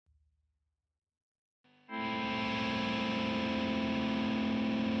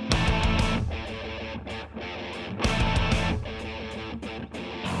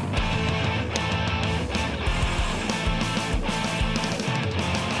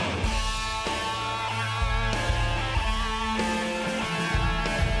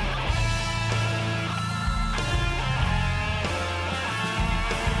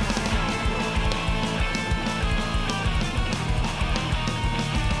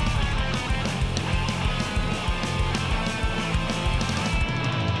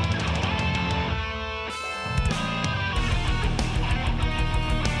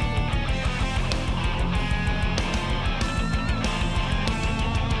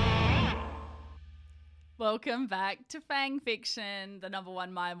Welcome back to Fang Fiction, the number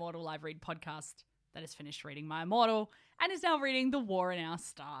one My Immortal live read podcast that has finished reading My Immortal and is now reading The War in Our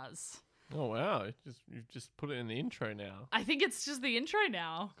Stars. Oh, wow. You've just put it in the intro now. I think it's just the intro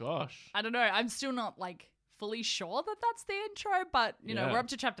now. Gosh. I don't know. I'm still not fully sure that that's the intro, but you know, we're up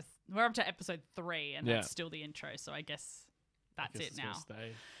to episode 3 and that's still the intro. So I guess that's it now.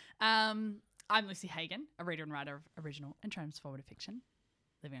 Stay. I'm Lucy Hagen, a reader and writer of original and transformative fiction,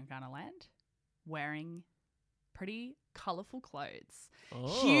 living on Ghana land, wearing pretty colourful clothes. Oh.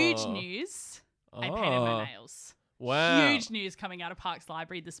 Huge news. I painted my nails. Wow. Huge news coming out of Parks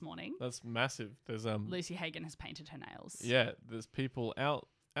Library this morning. That's massive. There's Lucy Hagen has painted her nails. Yeah, there's people out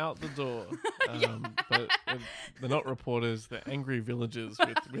the door. But they're not reporters, they're angry villagers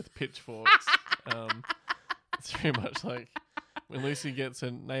with pitchforks. It's very much like when Lucy gets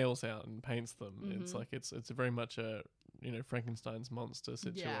her nails out and paints them, it's like it's very much a Frankenstein's monster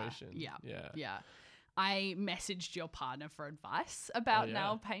situation. Yeah. I messaged your partner for advice about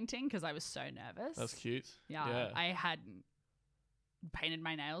nail painting because I was so nervous. That's cute. Yeah. I hadn't painted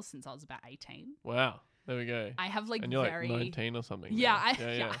my nails since I was about 18. Wow. There we go. I have and you're like 19 or something. Yeah,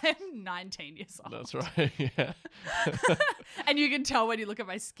 I'm 19 years old. That's right. Yeah. And you can tell when you look at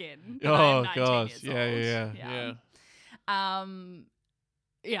my skin. Oh gosh. Yeah.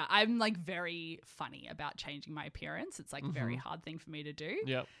 Yeah, I'm very funny about changing my appearance. It's a very hard thing for me to do.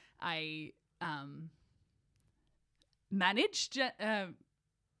 Yep. I manage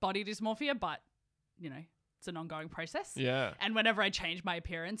body dysmorphia, but it's an ongoing process. Yeah. And whenever I change my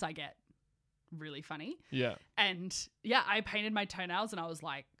appearance, I get really funny. Yeah. And I painted my toenails and I was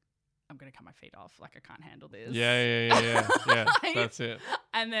like, I'm going to cut my feet off. I can't handle this. Yeah. That's it.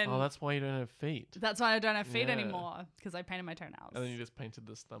 And then... Oh, that's why you don't have feet. That's why I don't have feet anymore, because I painted my toenails. And then you just painted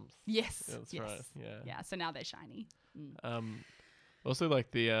the stumps. Yes. Yeah, that's right. Yeah. Yeah, so now they're shiny. Also,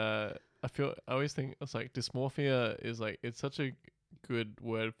 I always think it's dysmorphia is it's such a good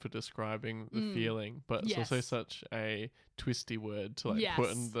word for describing the feeling, but it's also such a twisty word to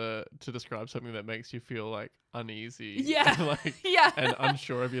put in to describe something that makes you feel uneasy. Yeah. And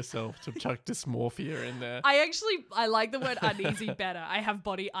unsure of yourself, to chuck dysmorphia in there. I like the word uneasy better. I have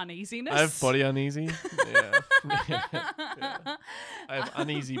body uneasiness. I have body uneasy. Yeah. I have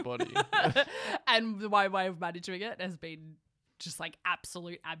uneasy body. And my way of managing it has been just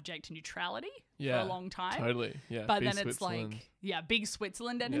absolute abject neutrality for a long time. Totally. Yeah. But then it's big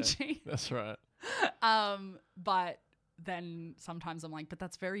Switzerland energy. Yeah, that's right. But then sometimes I'm but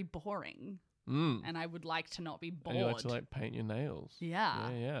that's very boring. And I would like to not be bored. And you like to paint your nails.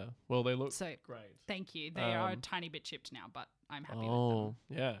 Yeah. Yeah. Well, they look great. Thank you. They are a tiny bit chipped now, but I'm happy with them. Oh,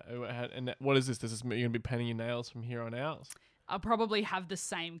 yeah. And what is this? You're going to be painting your nails from here on out? I'll probably have the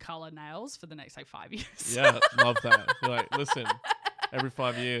same color nails for the next 5 years. Yeah, love that. You're listen, every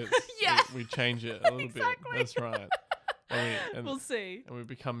 5 years, we change it a little bit. That's right. And we'll see. And we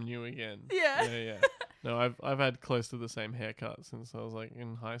become new again. Yeah. No, I've had close to the same haircut since I was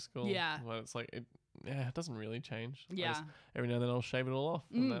in high school. Yeah. But it's it doesn't really change. Yeah. Every now and then I'll shave it all off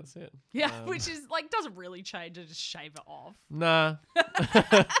and that's it. Yeah, which is doesn't really change. I just shave it off. Nah.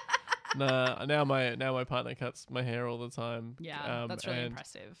 Nah, now my partner cuts my hair all the time. Yeah, that's really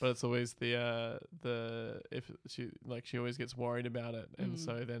impressive. But it's always the if she always gets worried about it, and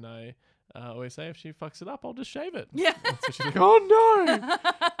so then I always say if she fucks it up, I'll just shave it. Yeah. And so she's like, oh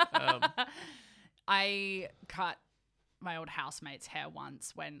no. I cut my old housemate's hair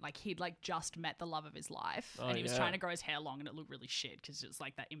once when he'd just met the love of his life and he was trying to grow his hair long and it looked really shit because it was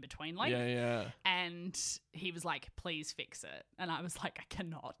that in between and he was like, please fix it, and I was like, I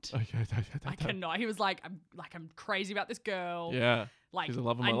cannot. I cannot. He was like, I'm crazy about this girl, she's the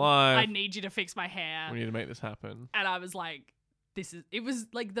love of my life, I need you to fix my hair, we need to make this happen. And I was like, it was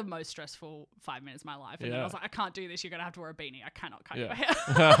the most stressful 5 minutes of my life. And then I was like, I can't do this. You're going to have to wear a beanie. I cannot cut your hair.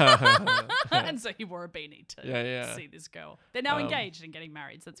 And so he wore a beanie to see this girl. They're now engaged and getting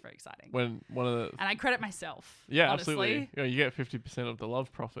married. So that's very exciting. And I credit myself. Yeah, honestly. Absolutely. You get 50% of the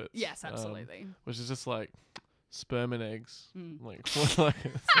love profits. Yes, absolutely. Which is just sperm and eggs.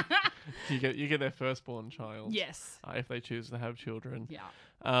 you get their firstborn child. Yes. If they choose to have children.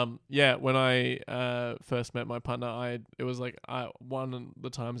 Yeah. When I first met my partner, it was one of the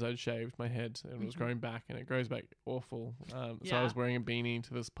times I'd shaved my head and it was growing back, and it grows back awful. So I was wearing a beanie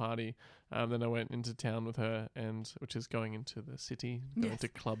to this party. Then I went into town with her, which is going into the city, going to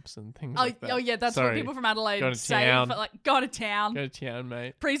clubs and things like that. Oh yeah, that's what people from Adelaide say. Go to town. Go to town,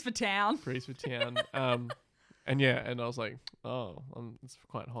 mate. Prees for town. And I was like, it's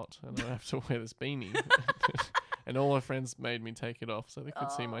quite hot and I have to wear this beanie. And all my friends made me take it off so they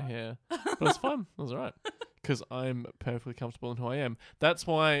could see my hair. But it's fun. It was all right. because I'm perfectly comfortable in who I am. That's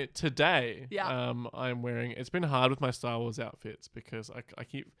why today, Yeah. I'm wearing. It's been hard with my Star Wars outfits because I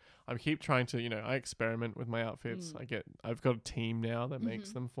keep trying to, I experiment with my outfits. I've got a team now that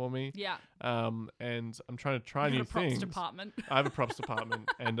makes them for me. Yeah. And I'm trying to try new props things. Department. I have a props department,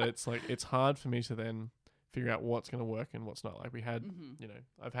 and it's hard for me to then figure out what's going to work and what's not. Like we had,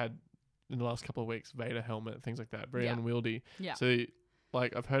 I've had in the last couple of weeks Vader helmet, things like that, very unwieldy. Yeah. So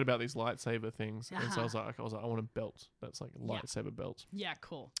like I've heard about these lightsaber things, and so I was like, I want a belt that's like a lightsaber belt. Yeah,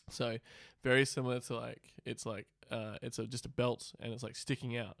 cool. So very similar to it's just a belt, and it's like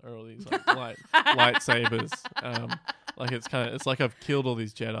sticking out, or all these like lightsabers. It's like I've killed all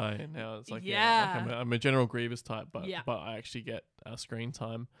these Jedi, and now it's like I'm a General Grievous type, but I actually get screen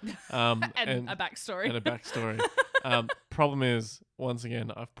time, and a backstory. And a backstory. Problem is, once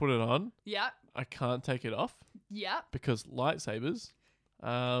again, I've put it on. Yeah. I can't take it off. Yeah. Because lightsabers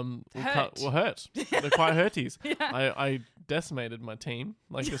will hurt. hurt. They're quite hurties. Yeah. I decimated my team.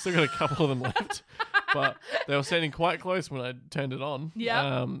 Like, I've still got a couple of them left. But they were standing quite close when I turned it on.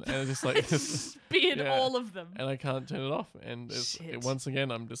 Yeah. And it's just like... Speared all of them. And I can't turn it off. And once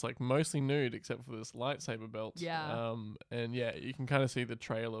again, I'm just like mostly nude except for this lightsaber belt. Yeah. And you can kind of see the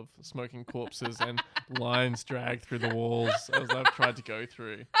trail of smoking corpses and lines dragged through the walls as I've tried to go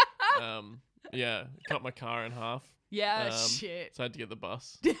through. Cut my car in half. Yeah, shit. So I had to get the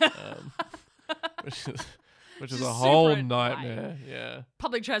bus. Which is a whole nightmare. Yeah.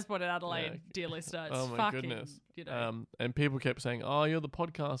 Public transport in Adelaide, dear listener. It's my goodness. And people kept saying, "Oh, you're the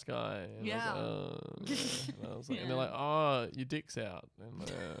podcast guy." And and they're like, "Oh, your dick's out."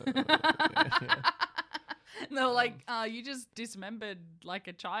 And And they were like, you just dismembered like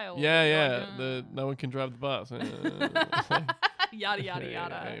a child. Yeah. No one can drive the bus. Yada, yada,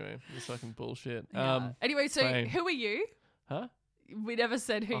 yada. Anyway, it's fucking bullshit. Yeah. Anyway, so same. who are you? Huh? We never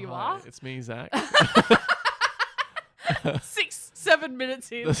said who you Hi, are. It's me, Zach. 6-7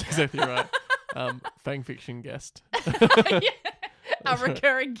 minutes in. That's exactly right. Fan fiction guest. A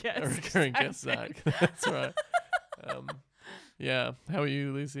recurring guest. A recurring guest, Zach. That's right. How are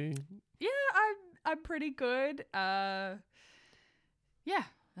you, Lucy? Yeah, I'm pretty good. I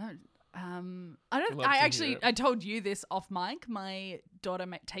told you this off mic. My daughter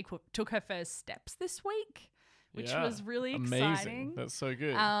took her first steps this week, which was really exciting. That's so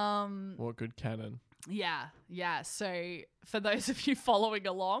good. What good canon. Yeah. So for those of you following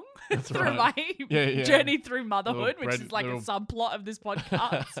along through my journey through motherhood, which is like a subplot of this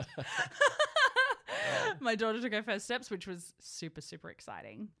podcast, my daughter took her first steps, which was super, super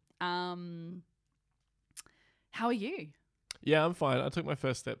exciting. How are you? Yeah, I'm fine. I took my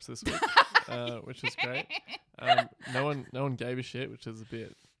first steps this week, which was great. No one gave a shit, which is a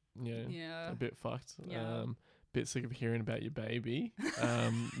bit, a bit fucked. Yeah. Bit sick of hearing about your baby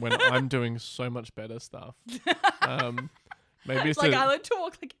when I'm doing so much better stuff. Maybe it's I learned to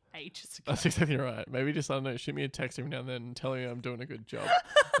walk like ages ago. That's exactly right. Maybe just, I don't know, shoot me a text every now and then and tell me I'm doing a good job.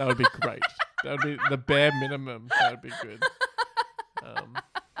 That would be great. That would be the bare minimum. That would be good.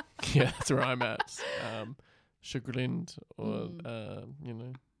 That's where I'm at. Chagrined or,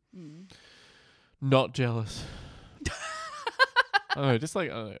 not jealous. I don't know, just like,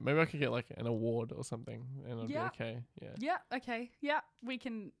 I don't know, maybe I could get like an award or something and I'd be okay. Yeah, okay. Yeah, we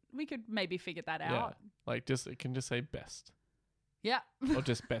could maybe figure that out. Like it can just say best. Yeah. Or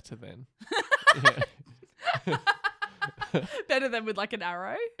just better than. Better than with like an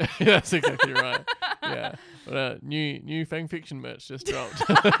arrow. That's exactly right. Yeah. But, new fan fiction merch just dropped.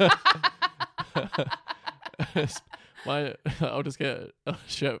 I'll just get a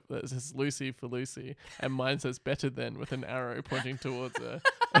shirt that says Lucy for Lucy, and mine says better than with an arrow pointing towards her.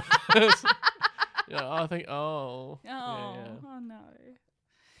 I think, oh no.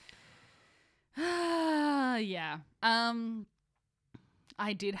 Yeah.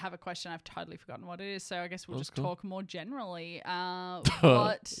 I did have a question. I've totally forgotten what it is, so I guess we'll just talk more generally.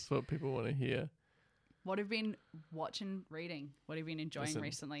 That's what people want to hear. What have you been watching, reading? What have you been enjoying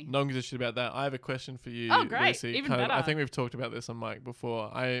recently? No one gives a shit about that. I have a question for you, Oh, great. Lucy. Even better. I think we've talked about this on mic before.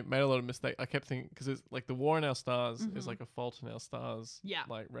 I made a lot of mistakes. I kept thinking, because it's like the War in Our Stars is like a Fault in Our Stars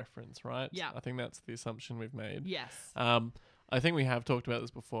like reference, right? Yeah. I think that's the assumption we've made. Yes. I think we have talked about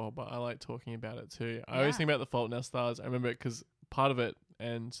this before, but I like talking about it too. I always think about the Fault in Our Stars. I remember it because part of it,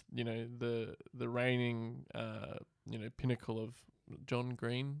 and the reigning pinnacle of John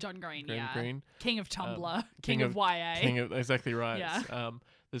Green, Green. King of Tumblr, King of YA. Exactly right. Yeah.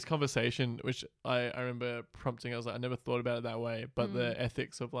 This conversation, which I remember prompting, I was like, I never thought about it that way, but the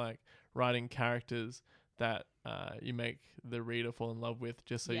ethics of like writing characters that you make the reader fall in love with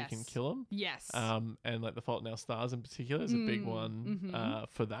just so you can kill them. Yes. And like The Fault in Our Stars in particular is a big one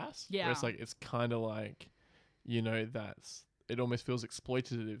for that. Yeah. Where it's like, it's kind of like, you know, it almost feels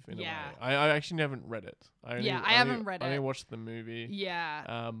exploitative in a way. I actually haven't read it. I haven't read it. I only watched the movie.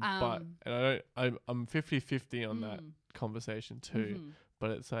 Yeah. But and I'm 50-50 on that conversation too. Mm-hmm.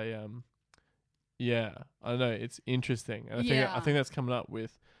 But it's I don't know. It's interesting, and I think that's coming up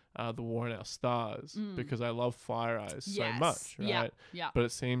with The War in Our Stars because I love Fire Eyes so much, right? Yeah. But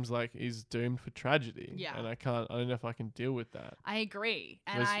it seems like he's doomed for tragedy. Yeah. And I don't know if I can deal with that. I agree.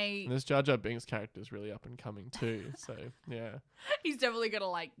 And this Jar Jar Binks character is really up and coming too. So yeah. He's definitely gonna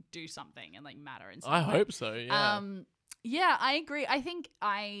like do something and like matter in some way. I hope so, yeah. Yeah, I agree. I think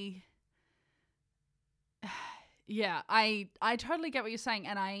I totally get what you're saying,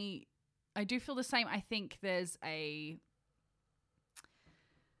 and I do feel the same. I think there's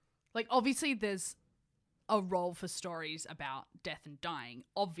obviously there's a role for stories about death and dying,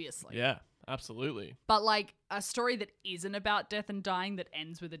 obviously. Yeah, absolutely. But like a story that isn't about death and dying that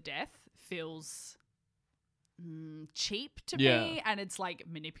ends with a death feels cheap to me, and it's like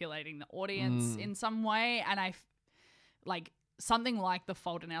manipulating the audience in some way. And like something like The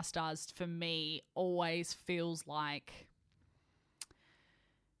Fault in Our Stars for me always feels like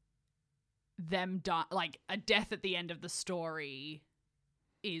like a death at the end of the story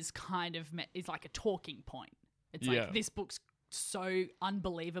is kind of is like a talking point. It's like this book's so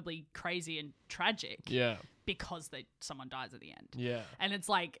unbelievably crazy and tragic because someone dies at the end. Yeah. And it's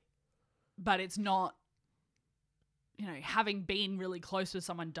like, but it's not, you know, having been really close with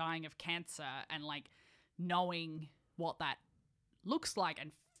someone dying of cancer and like knowing what that looks like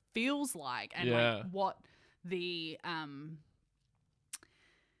and feels like and like what the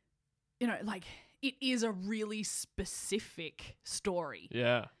you know, like it is a really specific story.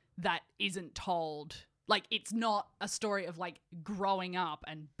 Yeah. That isn't told. Like it's not a story of like growing up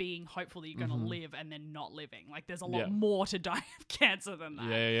and being hopeful that you're going to live and then not living. Like there's a lot more to die of cancer than that.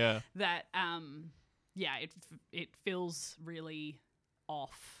 Yeah. That it feels really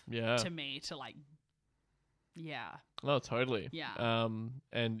off to me to like Oh, totally. Yeah.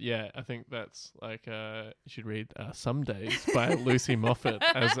 And I think that's like you should read Some Days by Lucy Moffat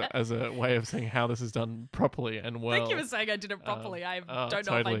as a way of saying how this is done properly and well. Thank you for saying I did it properly. I don't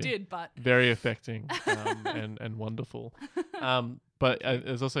know if I did, but very affecting and wonderful. But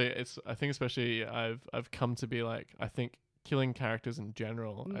there's also I think especially I've come to be like I think killing characters in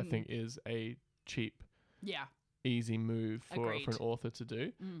general I think is a cheap easy move for an author to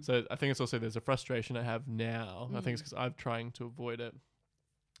do. So I think it's also there's a frustration I have now. I think it's because I'm trying to avoid it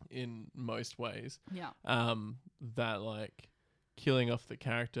in most ways. That like killing off the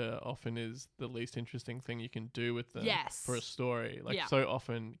character often is the least interesting thing you can do with them for a story. Like so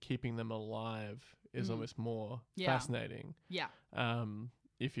often keeping them alive is almost more fascinating. But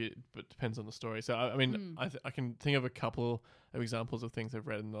it depends on the story. So I mean I can think of a couple of examples of things I've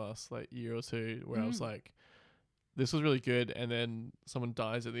read in the last like year or two where I was like, this was really good, and then someone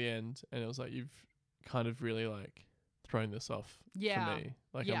dies at the end, and it was like you've kind of really like thrown this off for me.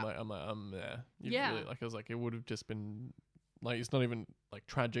 Like I'm like really, like I was like it would have just been like it's not even like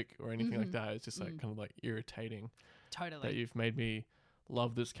tragic or anything like that. It's just like kind of like irritating. Totally. That you've made me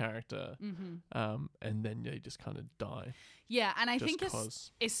love this character, and then they just kind of die. Yeah, and I think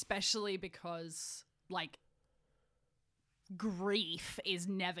especially because like grief is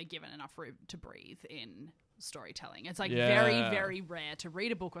never given enough room to breathe in storytelling. It's like very, very rare to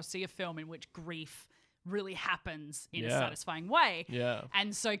read a book or see a film in which grief really happens in a satisfying way. Yeah.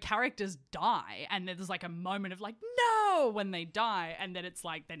 And so characters die and there's like a moment of like, no, when they die. And then it's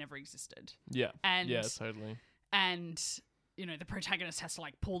like they never existed. Yeah. And totally. And, you know, the protagonist has to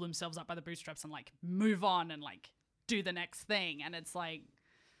like pull themselves up by the bootstraps and like move on and like do the next thing. And it's like,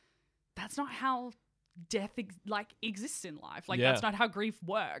 that's not how death exists in life. Like that's not how grief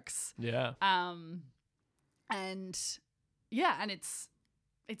works. Yeah. And it's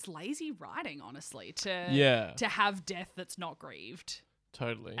lazy writing, honestly, to have death that's not grieved.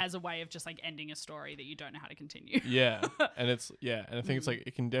 Totally. As a way of just like ending a story that you don't know how to continue. And it's and I think it's like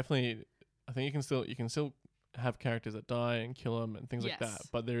it can definitely I think you can still have characters that die and kill them and things like that,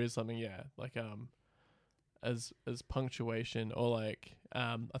 but there is something like as punctuation or like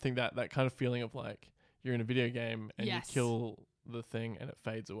I think that kind of feeling of like you're in a video game and you kill the thing and it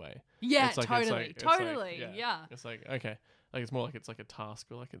fades away. Yeah, it's like, totally. It's like, okay. Like it's more like it's like a task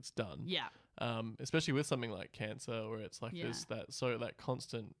or like it's done. Yeah. Especially with something like cancer where it's like this that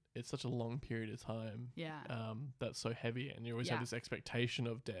constant it's such a long period of time. Yeah. That's so heavy and you always have this expectation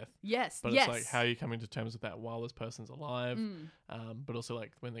of death. Yes. But it's like how are you coming to terms with that while this person's alive? But also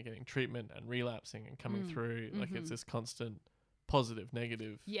like when they're getting treatment and relapsing and coming through, like it's this constant positive,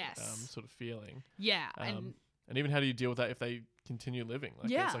 negative sort of feeling. Yeah. And And even how do you deal with that if they continue living? Like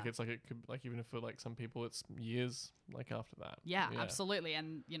Yeah. it's like it could, like, even for like some people it's years like after that. Yeah, absolutely.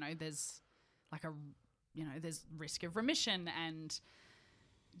 And there's like there's risk of remission, and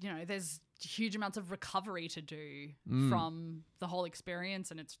there's huge amounts of recovery to do from the whole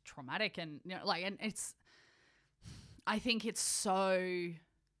experience, and it's traumatic, and and it's, I think it's so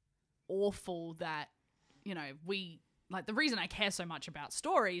awful that we, like, the reason I care so much about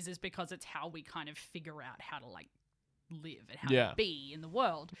stories is because it's how we kind of figure out how to like live and how to be in the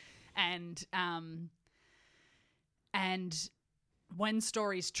world. And when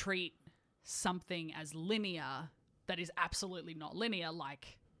stories treat something as linear that is absolutely not linear,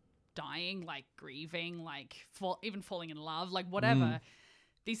 like dying, like grieving, like even falling in love, like whatever,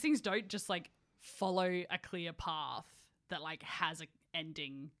 these things don't just like follow a clear path that like has an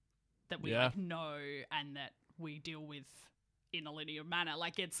ending that we like know and that we deal with in a linear manner.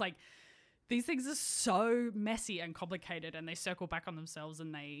 Like, it's like these things are so messy and complicated, and they circle back on themselves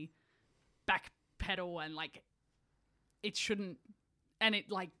and they backpedal, and like it shouldn't, and it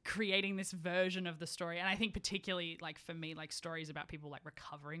like creating this version of the story. And I think particularly like for me, like stories about people like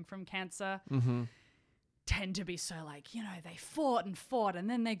recovering from cancer tend to be so like, they fought and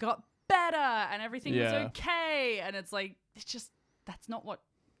then they got better and everything was okay. And it's like, that's not what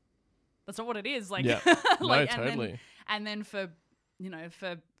it is. Like, like, no, totally. And then for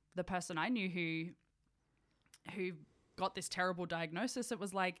the person I knew who got this terrible diagnosis, it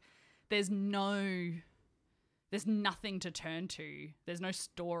was like, there's nothing to turn to. There's no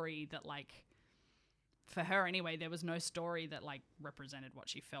story that, like, for her anyway, there was no story that like represented what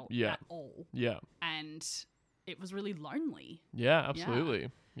she felt at all. Yeah. And it was really lonely. Yeah, absolutely.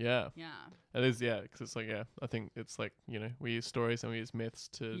 Yeah. It is, because it's like, I think it's like, we use stories and we use myths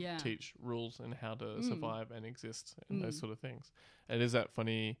to teach rules and how to survive and exist and those sort of things. And it is that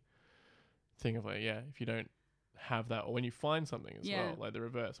funny thing of like, if you don't have that, or when you find something as well, like the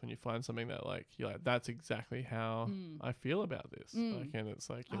reverse, when you find something that like, you're like, that's exactly how I feel about this. Like, and it's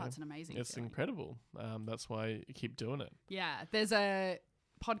like, it's an amazing it's feeling. Incredible. That's why you keep doing it. Yeah. There's a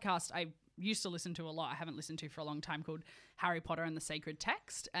podcast I used to listen to a lot, I haven't listened to for a long time, called Harry Potter and the Sacred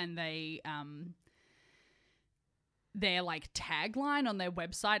Text, and they their like tagline on their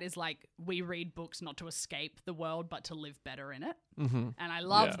website is like, we read books not to escape the world but to live better in it. And I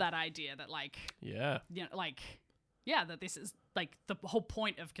love that idea that like that this is like the whole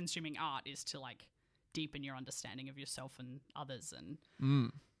point of consuming art is to like deepen your understanding of yourself and others,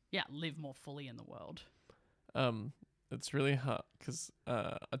 and live more fully in the world. It's really hard because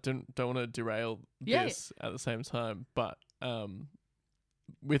I don't want to derail this at the same time, but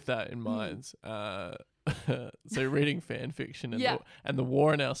with that in mind, so reading fan fiction and the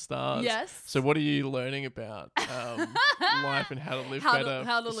War in Our Stars. Yes. So what are you learning about life and how to live better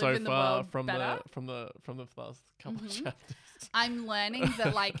how to live so in the far world from better? from the last couple of chapters? I'm learning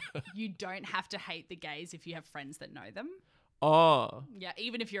that like you don't have to hate the gays if you have friends that know them. Oh. Yeah,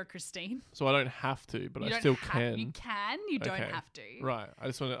 even if you're a Christine. So I don't have to, but I still can. You can, you don't have to. Right. I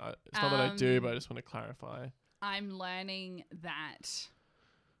just want to, it's not that I do, but I just want to clarify. I'm learning that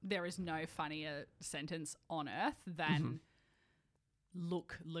there is no funnier sentence on earth than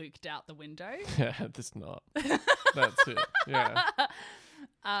look Luke out the window. Yeah, there's not. That's it. Yeah.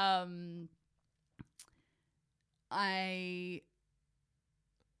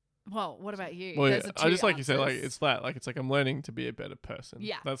 Well, what about you? Well, I just like you said, like it's that, like it's like I'm learning to be a better person.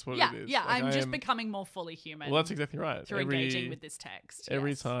 Yeah, that's what it is. Yeah, like, I'm just becoming more fully human. Well, that's exactly right. Through engaging with this text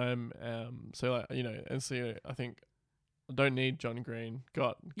every time. So like and so I think I don't need John Green.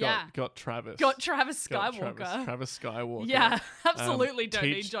 Got Travis. Got Travis Skywalker. Travis Skywalker. Yeah, absolutely don't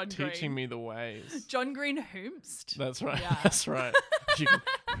need John Green. Teaching me the ways. John Green hoomst. That's right. Yeah. That's right. You can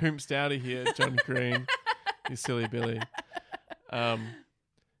hoomst out of here, John Green. You silly Billy.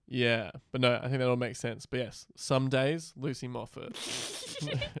 Yeah, but no, I think that all makes sense. But yes, Some Days, Lucy Moffat.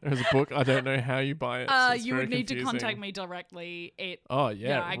 There's a book. I don't know how you buy it. So you would need to contact me directly.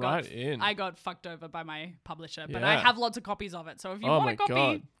 I got fucked over by my publisher, but I have lots of copies of it. So if you want a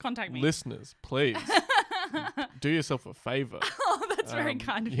copy, contact me. Listeners, please do yourself a favor. Oh, that's very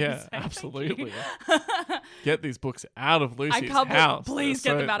kind of you. Yeah, absolutely. Get these books out of Lucy's house. Please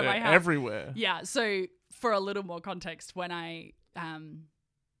get them out of my house. Everywhere. Yeah. So for a little more context, when I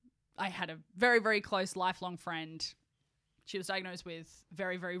had a very, very close lifelong friend. She was diagnosed with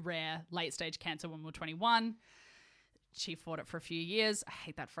very, very rare late-stage cancer when we were 21. She fought it for a few years. I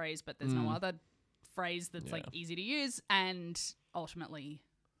hate that phrase, but there's no other phrase that's like easy to use, and ultimately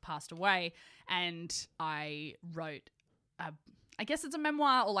passed away. And I wrote, I guess it's a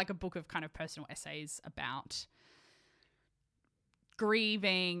memoir or like a book of kind of personal essays about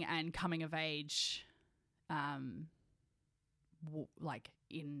grieving and coming of age like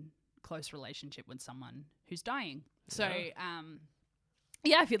in close relationship with someone who's dying. So,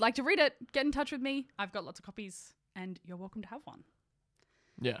 if you'd like to read it, get in touch with me. I've got lots of copies and you're welcome to have one.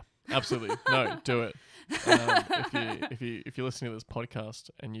 Yeah, absolutely. No, do it. If you're listening to this podcast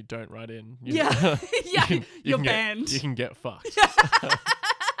and you don't write in, you're banned. You can get fucked.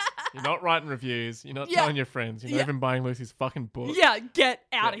 You're not writing reviews. You're not telling your friends. You're not even buying Lucy's fucking book. Yeah, get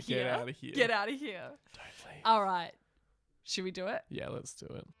out of here. Get out of here. Get out of here. Don't leave. All right. Should we do it? Yeah, let's do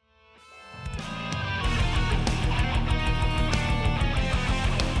it.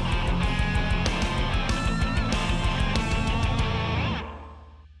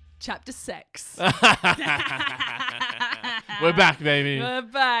 Chapter 6. We're back, baby. We're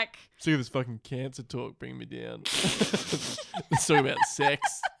back. See this fucking cancer talk bring me down. Let's talk about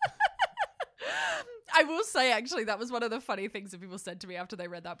sex. I will say, actually, that was one of the funny things that people said to me after they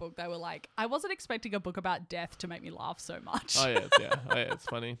read that book. They were like, I wasn't expecting a book about death to make me laugh so much. Oh, yeah. It's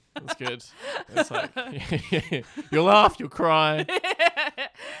funny. It's good. It's like, you'll laugh, you'll cry.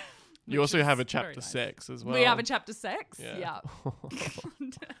 You also have a chapter 6 as well. We have a chapter 6? Yeah.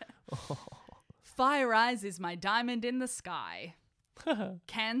 Fire Eyes is my diamond in the sky.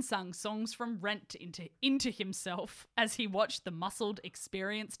 Can sung songs from Rent into himself as he watched the muscled,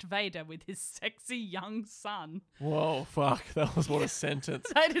 experienced Vader with his sexy young son. Whoa, fuck. That was what a sentence.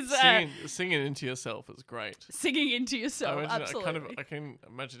 That is singing into yourself is great. Singing into yourself, absolutely. I can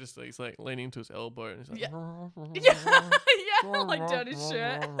imagine just he's like leaning into his elbow and he's like... Yeah, like down his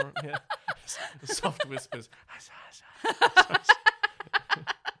shirt. Yeah. Soft whispers.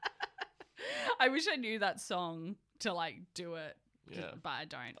 I wish I knew that song to like do it. Yeah. But I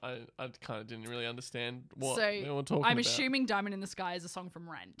don't. I kind of didn't really understand what so they were talking about. I'm assuming Diamond in the Sky is a song from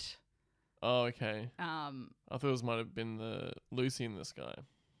Rent. Oh, okay. I thought it might have been the Lucy in the Sky.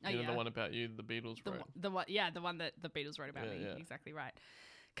 The one about you, the Beatles wrote. The one that the Beatles wrote about me. Yeah. Exactly right.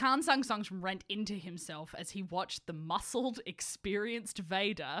 Khan sung songs from Rent into himself as he watched the muscled, experienced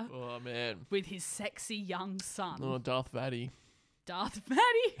Vader with his sexy young son. Oh, Darth Vader.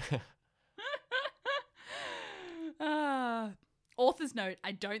 Author's note,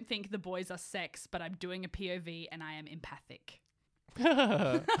 I don't think the boys are sex, but I'm doing a POV and I am empathic.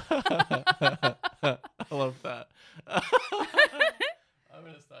 I love that. I'm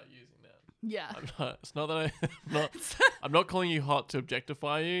going to start using that. Yeah. I'm not calling you hot to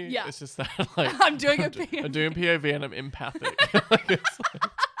objectify you. Yeah. It's just that like I'm doing a POV. I'm doing POV and I'm empathic.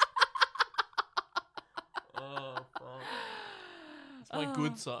 Oh, fuck. It's my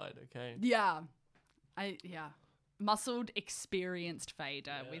good side, okay? Yeah. Muscled, experienced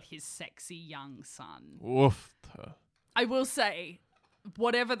Vader with his sexy young son. Woof. I will say,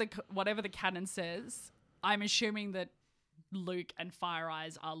 whatever the canon says, I'm assuming that Luke and Fire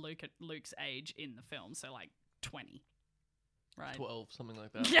Eyes are Luke's age in the film, so like 20, right? 12, something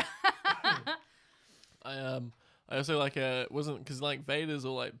like that. Yeah. I also like wasn't because like Vader's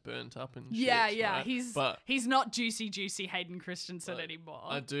all like burnt up and shit. Yeah. Right? He's not juicy Hayden Christensen anymore.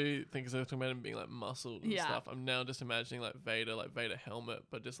 I do think because I was talking about him being like muscled and stuff. I'm now just imagining like Vader helmet,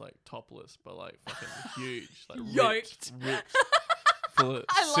 but just like topless, but like fucking huge, like yoked, ripped full of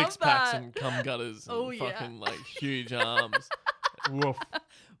 6-packs and cum gutters and fucking like huge arms. Woof.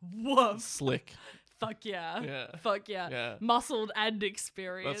 Slick. Fuck yeah. Yeah. Fuck yeah. Yeah. Muscled and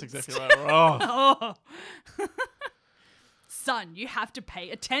experienced. That's exactly right. Oh. Son, you have to pay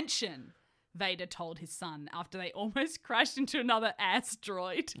attention, Vader told his son after they almost crashed into another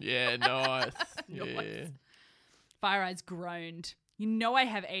asteroid. Yeah, nice. Yeah. Fire Eyes groaned. You know I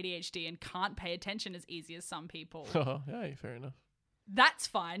have ADHD and can't pay attention as easy as some people. Oh, yeah, fair enough. That's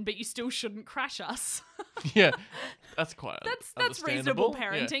fine, but you still shouldn't crash us. Yeah, that's quite That's reasonable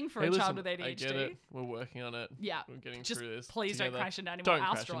parenting for a child with ADHD. I get it. We're working on it. Yeah. We're getting Just through this please together. don't crash into any more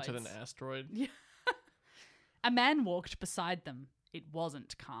asteroids. Don't crash into an asteroid. Yeah. A man walked beside them. It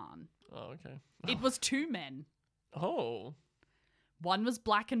wasn't Khan. Oh, okay. It was 2 men. Oh. One was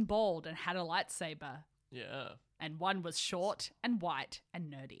black and bald and had a lightsaber. Yeah. And one was short and white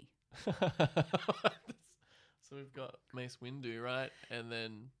and nerdy. So we've got Mace Windu, right? And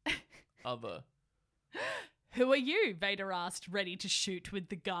then other. Who are you? Vader asked, ready to shoot with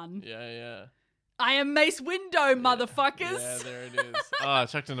the gun. Yeah. I am Mace Windu, motherfuckers. Yeah, there it is. Oh, I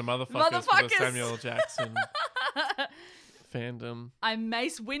chucked into motherfuckers for the Samuel Jackson fandom. I'm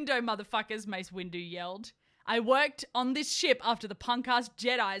Mace Windu, motherfuckers, Mace Windu yelled. I worked on this ship after the punk-ass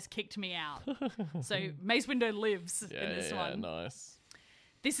Jedis kicked me out. So Mace Windu lives in this one. Yeah, nice.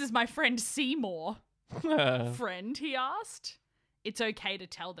 This is my friend Seymour. Friend, he asked. It's okay to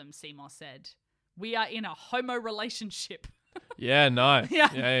tell them, Seymour said. We are in a homo relationship. Yeah, nice.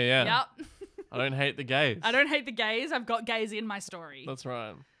 Yeah. Yep. I don't hate the gays. I don't hate the gays. I've got gays in my story. That's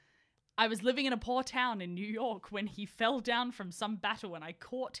right. I was living in a poor town in New York when he fell down from some battle and I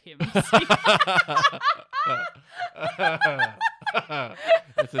caught him.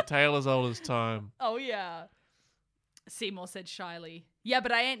 It's a tale as old as time. Oh, yeah. Seymour said shyly. Yeah,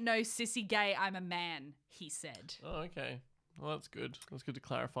 but I ain't no sissy gay. I'm a man, he said. Oh, okay. Well, that's good. That's good to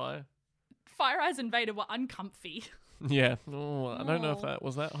clarify. Fire Eyes and Vader were uncomfy. Yeah. Oh, I don't know if that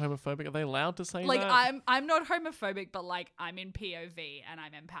was that homophobic. Are they allowed to say like, that? I'm not homophobic, but like I'm in POV and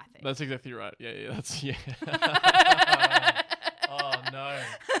I'm empathic. That's exactly right. Yeah. That's Oh no.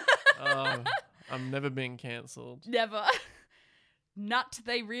 Oh, I'm never being cancelled. Never. Nut,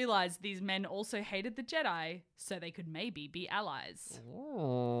 they realized these men also hated the Jedi, so they could maybe be allies.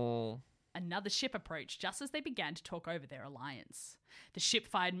 Oh. Another ship approached just as they began to talk over their alliance. The ship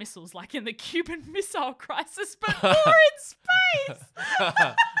fired missiles like in the Cuban Missile Crisis, but more in space!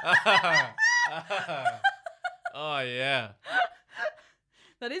 Oh, yeah.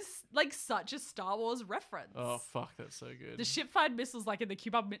 That is like such a Star Wars reference. Oh, fuck, that's so good. The ship fired missiles like in the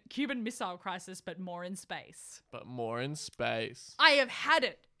Cuban Missile Crisis, but more in space. But more in space. I have had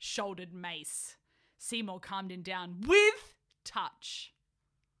it, shouldered Mace. Seymour calmed him down with touch.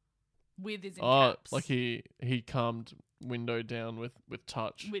 With is in caps. Like he calmed window down with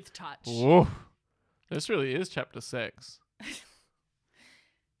touch. With touch. Whoa. This really is chapter 6.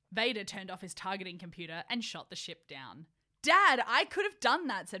 Vader turned off his targeting computer and shot the ship down. Dad, I could have done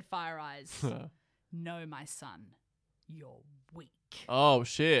that, said Fire Eyes. No, my son. You're weak. Oh,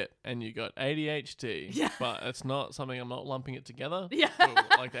 shit. And you got ADHD. Yeah. But it's not something, I'm not lumping it together. Yeah.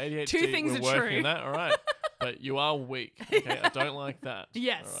 Like ADHD, Two things we're are working true. on that. All right. But you are weak. Okay. I don't like that.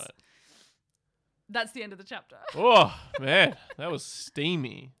 Yes. All right. That's the end of the chapter. Oh, man. That was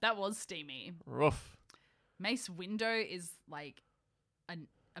steamy. That was steamy. Rough. Mace Windu is like a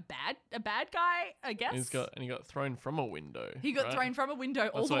bad guy, I guess. He got thrown from a window. He got right? thrown from a window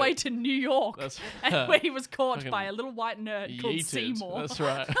all That's the why- way to New York, and where he was caught Fucking by a little white nerd called Yeeted. Seymour. That's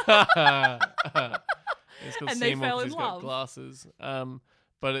right. It's called And they Seymour fell 'cause in he's got love. glasses.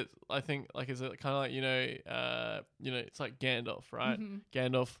 But I think like is it kind of like it's like Gandalf, right? Mm-hmm.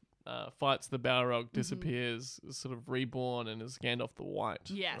 Gandalf fights the Balrog, disappears, is sort of reborn, and is Gandalf the White.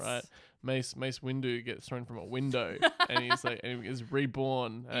 Yes. Right. Mace Windu gets thrown from a window, and he's like, and he is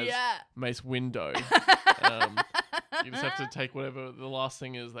reborn as Mace Window. You just have to take whatever the last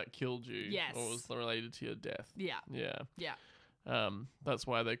thing is that killed you, Yes. or was related to your death. Yeah. Yeah. That's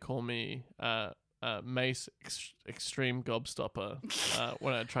why they call me Mace Extreme Gobstopper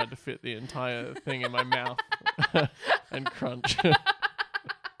when I tried to fit the entire thing in my mouth and crunch.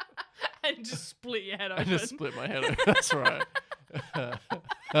 And just split your head open. I just split my head open. That's right.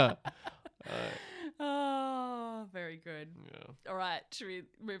 Oh, very good. Yeah. All right, should we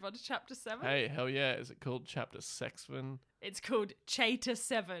move on to chapter 7? Hey, hell yeah. Is it called Chapter 6? It's called Chapter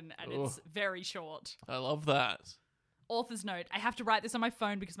 7, and it's very short. I love that. Author's note, I have to write this on my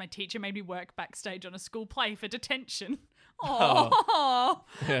phone because my teacher made me work backstage on a school play for detention. Oh.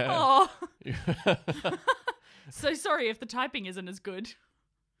 Yeah. Oh. So sorry if the typing isn't as good.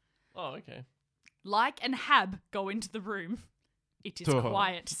 Oh, okay. Like and Hab go into the room. It is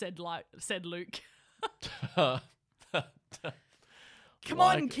quiet, said Luke. Come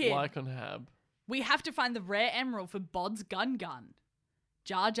on, kid. Like on Hab. We have to find the rare emerald for Bod's gun.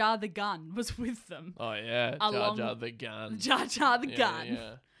 Jar Jar the gun was with them. Oh, yeah. Jar Jar the gun. Jar Jar the gun.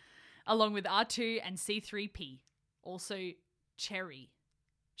 Yeah. Along with R2 and C-3P. Also Cherie.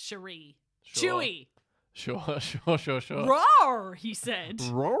 Cherie. Sure. Chewie. Sure. Roar, he said.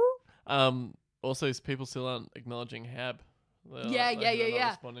 Roar? Also, people still aren't acknowledging Hab. They're not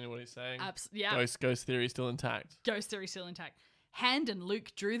responding to what he's saying. Yeah. Ghost theory still intact. Ghost theory still intact. Hand and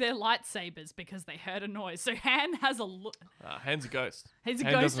Luke drew their lightsabers because they heard a noise. So Han has a look. Han's a ghost. He's a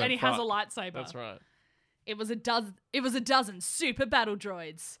Han ghost doesn't and he have has a fuck. lightsaber. That's right. It was a dozen super battle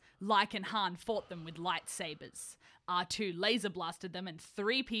droids. Like and Han fought them with lightsabers. R2 laser blasted them, and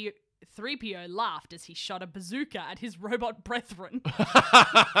 3PO laughed as he shot a bazooka at his robot brethren.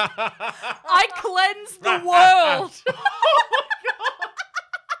 I cleansed the world.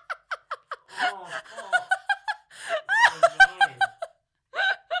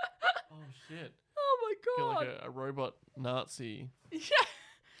 Oh shit. Oh my god. Like a robot Nazi. Yeah.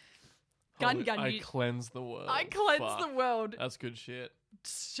 I gun. cleansed the world. I cleansed the world. That's good shit.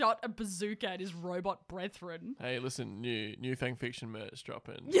 Shot a bazooka at his robot brethren. Hey, listen, new fan fiction merch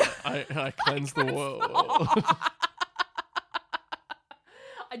dropping. Yeah. I cleansed the world.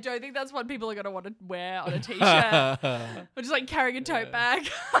 I don't think that's what people are going to want to wear on a t-shirt. Or just like carrying a tote bag.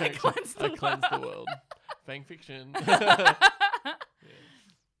 I cleansed the world. Fan fiction.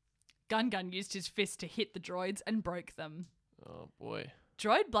 Gun used his fist to hit the droids and broke them. Oh, boy.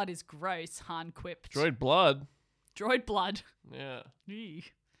 Droid blood is gross, Han quipped. Droid blood? Droid blood. Yeah.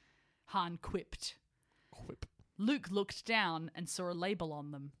 Eek. Han quipped. Quip. Luke looked down and saw a label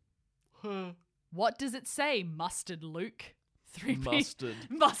on them. What does it say, Mustard Luke? 3PO.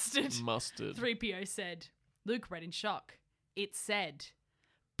 Mustard. 3PO said. Luke read in shock. It said,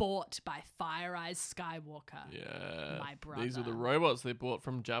 bought by Fire Eyes Skywalker. Yeah. My brother. These are the robots they bought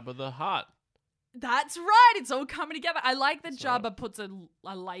from Jabba the Hutt. That's right. It's all coming together. I like that Jabba puts a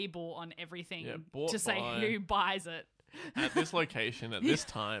label on everything to say who buys it. At this location, at this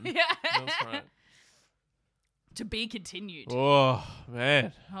time. Yeah. That's right. To be continued. Oh,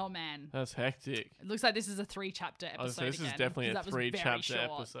 man. Oh, man. That's hectic. It looks like this is a 3-chapter episode. This is definitely a 3-chapter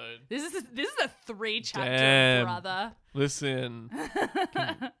episode. This is a 3-chapter, brother. Listen.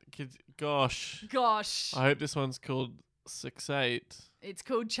 Gosh. I hope this one's called 6-8. It's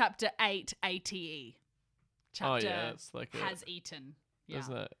called Chapter 8 ATE. Chapter it's like has eaten. Yeah.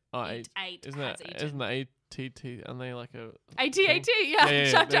 Isn't it? Oh, 8. Isn't that ATT? And they like a ATAT?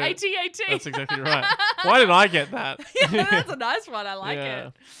 Yeah. Chapter ATAT. That's exactly right. Why did I get that? Yeah, that's a nice one. I like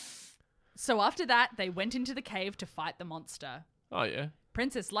it. So after that, they went into the cave to fight the monster. Oh, yeah.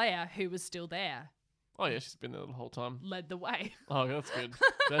 Princess Leia, who was still there. Oh, yeah, she's been there the whole time. Led the way. Oh, that's good.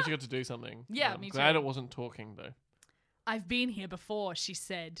 Glad she got to do something. Yeah, me too. Glad it wasn't talking, though. I've been here before, she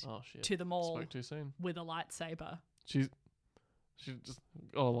said to them all. Spoke too soon. With a lightsaber. She just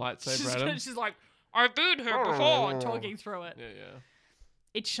got a lightsaber at him. She's like, I've been here before, talking through it. Yeah.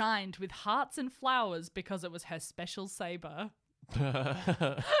 It shined with hearts and flowers because it was her special saber. Cool.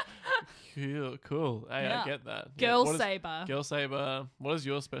 Hey, I get that. Girl saber. Girl saber. What does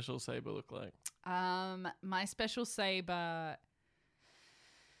your special saber look like? My special saber.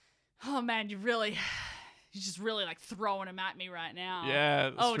 Oh man, you're just really like throwing them at me right now.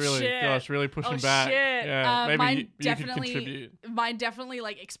 Yeah. Really pushing back. Shit. Yeah. Maybe you could contribute. Mine definitely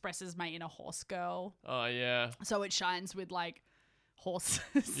like expresses my inner horse girl. Oh yeah. So it shines with like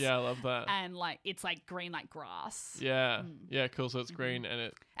horses. Yeah, I love that. And like it's like green like grass. Yeah. Yeah, cool. So it's green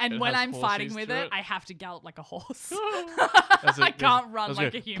and And when I'm fighting with it, I have to gallop like a horse. I can't run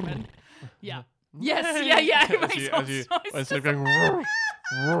like a human. Yeah. Yes. Yeah. It makes all sorts instead of going woof,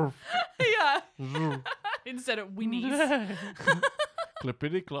 woof. Yeah. Instead of whinnies.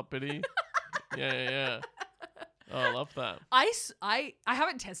 Clippity cloppity. Yeah. Oh, I love that. I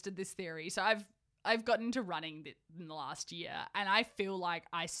haven't tested this theory, so I've gotten into running in the last year, and I feel like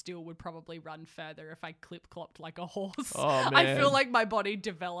I still would probably run further if I clip-clopped like a horse. Oh, man. I feel like my body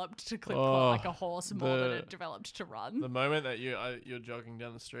developed to clip-clop like a horse more than it developed to run. The moment that you're jogging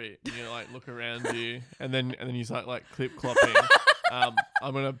down the street, and you like look around you, and then you start like clip-clopping, I'm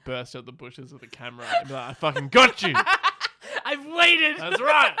gonna burst out the bushes with the camera and be like, I fucking got you! I've waited! That's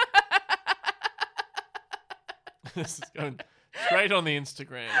right! This is going straight on the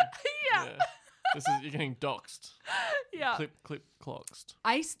Instagram. Yeah. You're getting doxed. Yeah. Clip cloxed.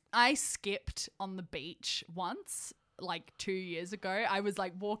 I skipped on the beach once, like 2 years ago. I was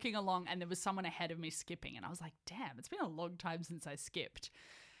like walking along and there was someone ahead of me skipping, and I was like, damn, it's been a long time since I skipped.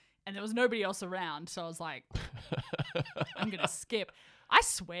 And there was nobody else around, so I was like, I'm going to skip. I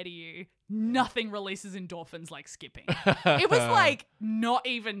swear to you, nothing releases endorphins like skipping. It was like not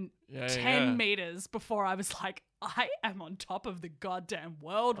even 10 meters before I was like, I am on top of the goddamn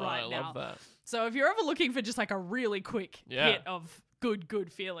world right now. I love that. So if you're ever looking for just like a really quick hit of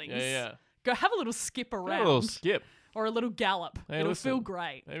good feelings, go have a little skip around. A little skip. Or a little gallop. Hey, It'll feel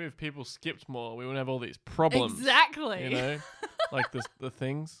great. Maybe if people skipped more, we wouldn't have all these problems. Exactly. You know? Like the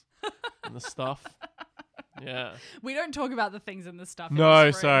things and the stuff. Yeah. We don't talk about the things and the stuff. No,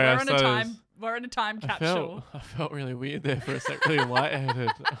 sorry. We're in a time capsule. I felt really weird there for a sec. Really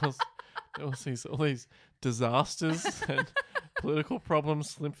lightheaded. All these disasters and political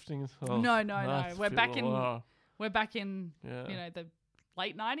problems lifting. Oh, no. We're back in the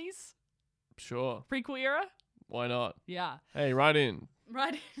late 90s. Sure. Prequel era. Why not? Yeah. Hey, right in.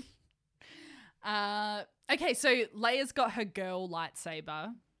 Okay, so Leia's got her girl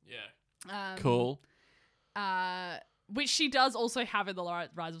lightsaber. Yeah. Cool. Which she does also have in the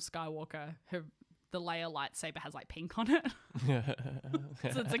Rise of Skywalker. The Leia lightsaber has like pink on it.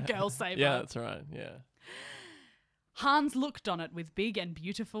 So it's a girl saber. Yeah, that's right. Yeah. Hans looked on it with big and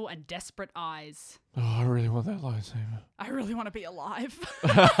beautiful and desperate eyes. Oh, I really want that lightsaber. I really want to be alive.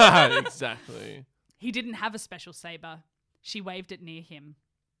 Exactly. He didn't have a special saber. She waved it near him.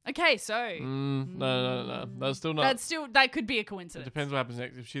 Okay, so no. That's still not. That could be a coincidence. It depends what happens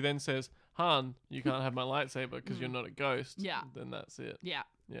next. If she then says, Han, you can't have my lightsaber because you're not a ghost. Yeah. Then that's it. Yeah.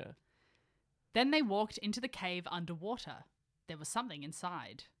 Yeah. Then they walked into the cave underwater. There was something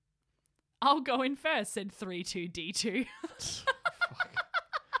inside. I'll go in first, said 3-2-D2.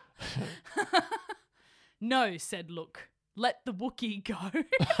 No, said Look. Let the Wookiee go.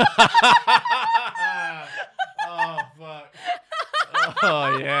 Oh, fuck.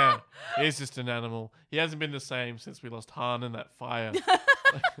 Oh, yeah. He's just an animal. He hasn't been the same since we lost Han in that fire.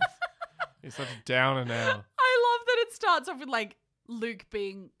 He's such a downer now. I love that it starts off with like Luke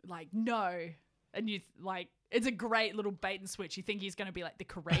being like, no. And you like, it's a great little bait and switch. You think he's going to be like the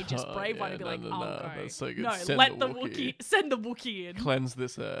courageous, brave one and be I'll go. That's so good. No, let the Wookiee, send the Wookiee in. Cleanse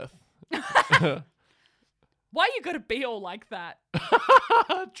this earth. Why you got to be all like that?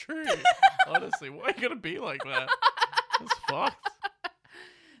 True. Honestly, why you got to be like that? That's fucked.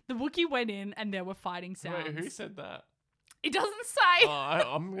 The Wookiee went in and there were fighting sounds. Wait, who said that? It doesn't say. Oh,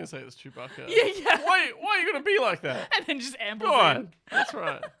 I'm going to say it's Chewbacca. Yeah. Why are you going to be like that? And then just ambles in. That's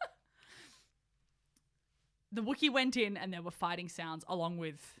right. The Wookiee went in and there were fighting sounds along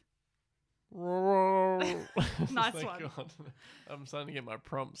with... Nice Thank one. God. I'm starting to get my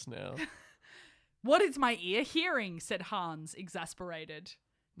prompts now. What is my ear hearing? Said Hans, exasperated.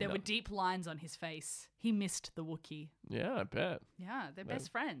 There were deep lines on his face. He missed the Wookiee. Yeah, I bet. Yeah, they're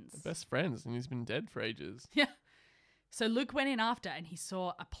best friends. They're best friends, and he's been dead for ages. Yeah. So Luke went in after and he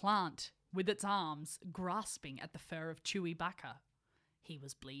saw a plant with its arms grasping at the fur of Chewbacca. He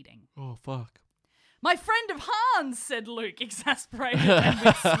was bleeding. Oh, fuck. My friend of Hans, said Luke, exasperated and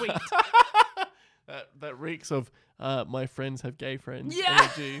with sweet. That reeks of my friends have gay friends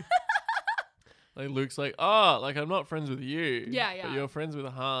energy. Like Luke's like, like I'm not friends with you. Yeah. But you're friends with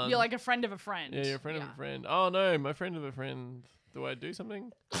Han. You're like a friend of a friend. Yeah, you're a friend of a friend. Oh no, my friend of a friend. Do I do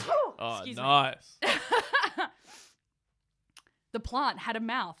something? Excuse nice. The plant had a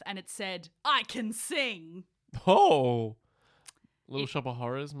mouth and it said, I can sing. Oh. Little Shop of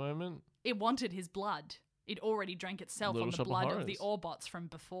Horrors moment. It wanted his blood. It already drank itself on the blood of the Orbots from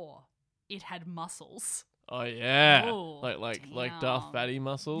before. It had muscles. Oh yeah. Ooh, like Darth Fatty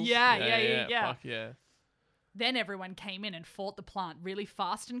muscles. Yeah. Fuck yeah. Then everyone came in and fought the plant really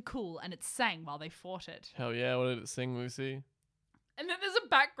fast and cool, and it sang while they fought it. Hell yeah, what did it sing, Lucy? And then there's a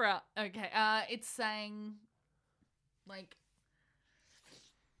background. Okay, it sang like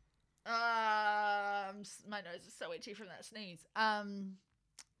my nose is so itchy from that sneeze.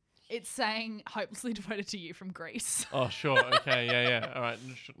 It sang Hopelessly Devoted to You from Grease. Oh, sure. Okay, yeah. All right,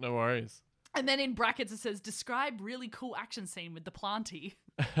 no worries. And then in brackets it says, describe really cool action scene with the planty.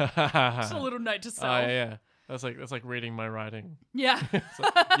 Just a little note to self. Oh, yeah. That's like reading my writing. Yeah.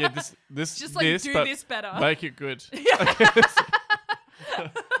 This just like this, do but this better. Make it good. Yeah.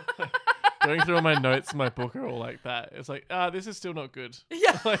 Going through all my notes in my book are all like that. It's like, this is still not good.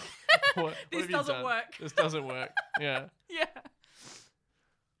 Yeah. Like, what This doesn't work. This doesn't work. Yeah. Yeah.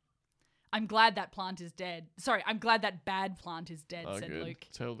 I'm glad that plant is dead. Sorry, I'm glad that bad plant is dead, said good. Luke.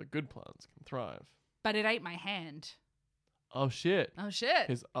 So the good plants can thrive. But it ate my hand. Oh shit.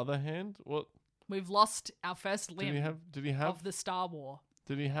 His other hand? What? We've lost our first limb Did he have of the Star War.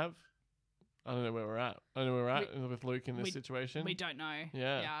 Did he have I don't know where we're at. With Luke in this situation. We don't know.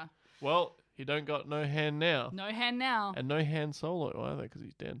 Yeah. Well, he don't got no hand now. No hand now. And no hand Solo either because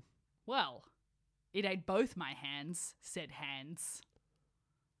he's dead. Well, it ate both my hands, said Hans.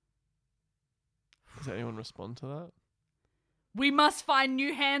 Does anyone respond to that? We must find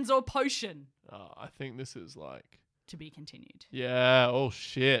new hands or potion. Oh, I think this is like... To be continued. Yeah, oh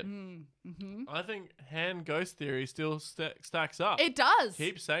shit. Mm-hmm. I think hand ghost theory still stacks up. It does.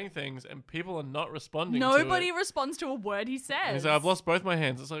 Keep saying things and people are not responding Nobody to it. responds to a word he says. He's like, I've lost both my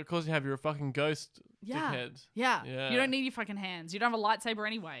hands. It's like, of course you have. You're a fucking ghost, dickhead. Yeah. You don't need your fucking hands. You don't have a lightsaber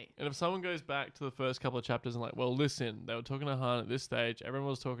anyway. And if someone goes back to the first couple of chapters and like, well, listen, they were talking to Han at this stage. Everyone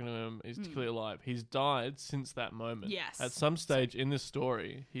was talking to him. He's clearly alive. He's died since that moment. Yes. At some stage in this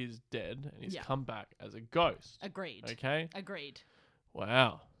story, he's dead and he's come back as a ghost. Agreed. Okay? Agreed.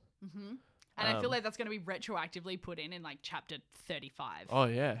 Wow. Mm-hmm. And I feel like that's going to be retroactively put in like chapter 35. Oh,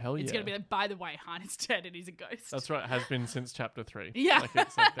 yeah. Hell yeah. It's going to be like, by the way, Han is dead and he's a ghost. That's right. Has been since chapter 3. Yeah. Like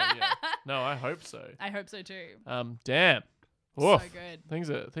it's like that, yeah. No, I hope so. I hope so too. Damn. So good. Things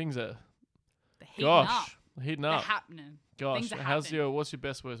are They're heating gosh, up. heating They're up. happening. Gosh, Things are happening. what's your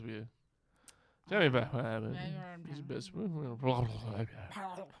best words with you? Tell me about what happened. What's your best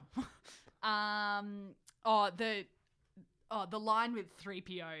the line with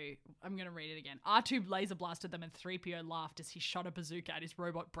 3PO, I'm going to read it again. R2 laser blasted them and 3PO laughed as he shot a bazooka at his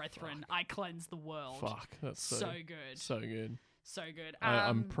robot brethren. I cleanse the world. Fuck, that's so good. So good. So good.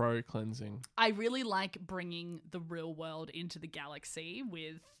 I'm pro cleansing. I really like bringing the real world into the galaxy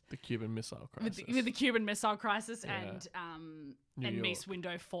with the Cuban Missile Crisis. With the Cuban Missile Crisis Yeah. and York. Mace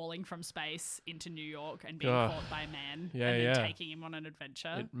Windu falling from space into New York and being caught by a man Yeah, and then yeah. taking him on an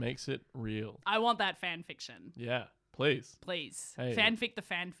adventure. It makes it real. I want that fan fiction. Yeah, please. Please. Hey. Fanfic the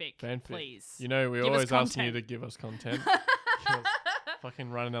fanfic. Fanfic. Please. You know, we're Give us always asking you content. to give us content.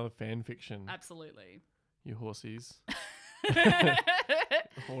 Fucking write another fan fiction. Absolutely. You horsies.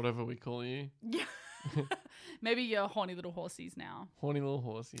 Or whatever we call you. Yeah. Maybe you're horny little horsies now. Horny little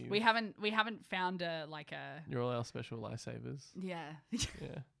horsies. We haven't found a You're all our special lifesavers. yeah.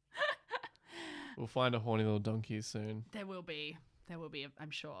 Yeah. We'll find a horny little donkeys soon. There will be,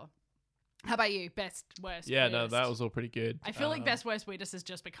 I'm sure. How about you? Best, worst, Yeah, weirdest? no, that was all pretty good. I feel like best, worst, weirdest has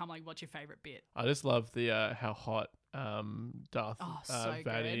just become like, what's your favorite bit? I just love the how hot Darth so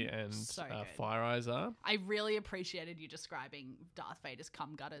Vader good. and So good. Fire Eyes are. I really apprappreciated you describing Darth Vader's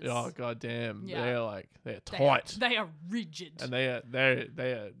cum gutters. Oh god damn, Yeah. they're tight, They are rigid. and they're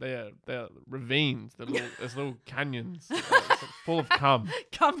ravines. There's little canyons full of cum.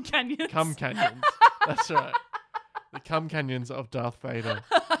 Cum canyons. Cum canyons. That's right. The cum canyons of Darth Vader.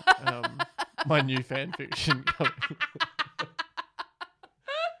 My new fan fiction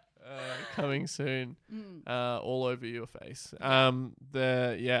coming soon. All over your face. That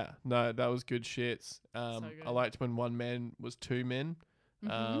was good shits. So good. I liked when one man was two men.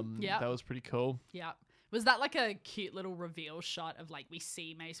 Yeah. That was pretty cool. Yeah. Was that like a cute little reveal shot of like we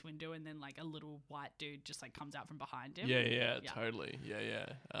see Mace Windu and then like a little white dude just like comes out from behind him? Yeah, totally. Yeah.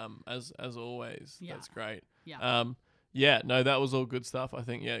 As always, Yeah. that's great. Yeah. Yeah, no, that was all good stuff. I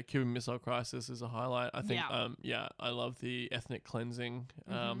think, Cuban Missile Crisis is a highlight. I think, Yeah. I love the ethnic cleansing.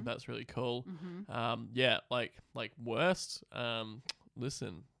 That's really cool. Mm-hmm. Like worst.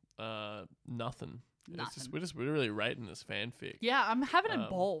 Listen, nothing. We're really rating this fanfic. Yeah, I'm having a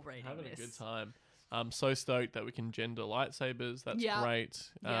ball reading Having this. a good time. I'm so stoked that we can gender lightsabers. That's Yeah.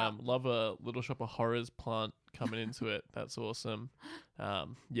 great. Yeah. Love a Little Shop of Horrors plant coming into it. That's awesome.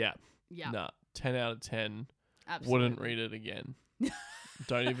 Yeah. Nah, 10 out of 10. Absolutely. Wouldn't read it again.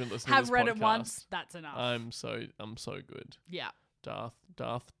 Don't even listen to Have this read podcast. it once. That's enough. I'm so good. Yeah.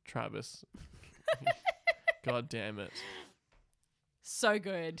 Darth Travis. God damn it. So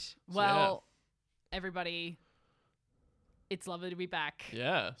good. Well, everybody, it's lovely to be back.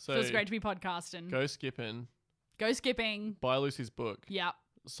 Yeah. So Feels great to be podcasting. Go skipping. Go skipping. Buy Lucy's book. Yeah.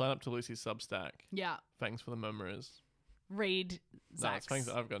 Sign up to Lucy's Substack. Yeah. Thanks for the memories. Read No, Zach's thanks.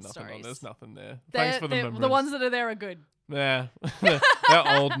 I've got nothing stories. on. There's nothing there. Thanks for the memories. The ones that are there are good. Yeah. They're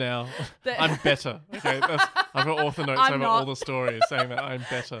old now. I'm better. Okay. I've got author notes I'm over not. all the stories saying that I'm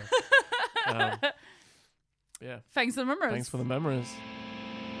better. Yeah. Thanks for the memories. Thanks for the memories.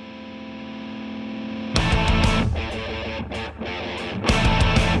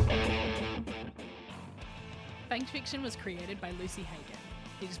 Fank Fiction was created by Lucy Hagen.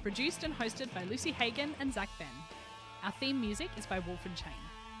 It is produced and hosted by Lucy Hagen and Zach Ben. Our theme music is by Wolf and Chain.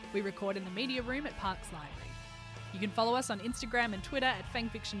 We record in the media room at Parks Library. You can follow us on Instagram and Twitter at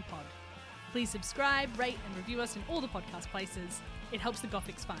FangFictionPod. Please subscribe, rate and review us in all the podcast places. It helps the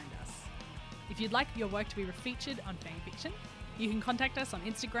Gothics find us. If you'd like your work to be featured on Fangfiction, you can contact us on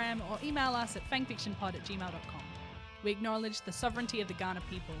Instagram or email us at fangfictionpod@gmail.com. We acknowledge the sovereignty of the Kaurna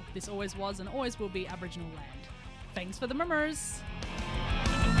people. This always was and always will be Aboriginal land. Thanks for the memories.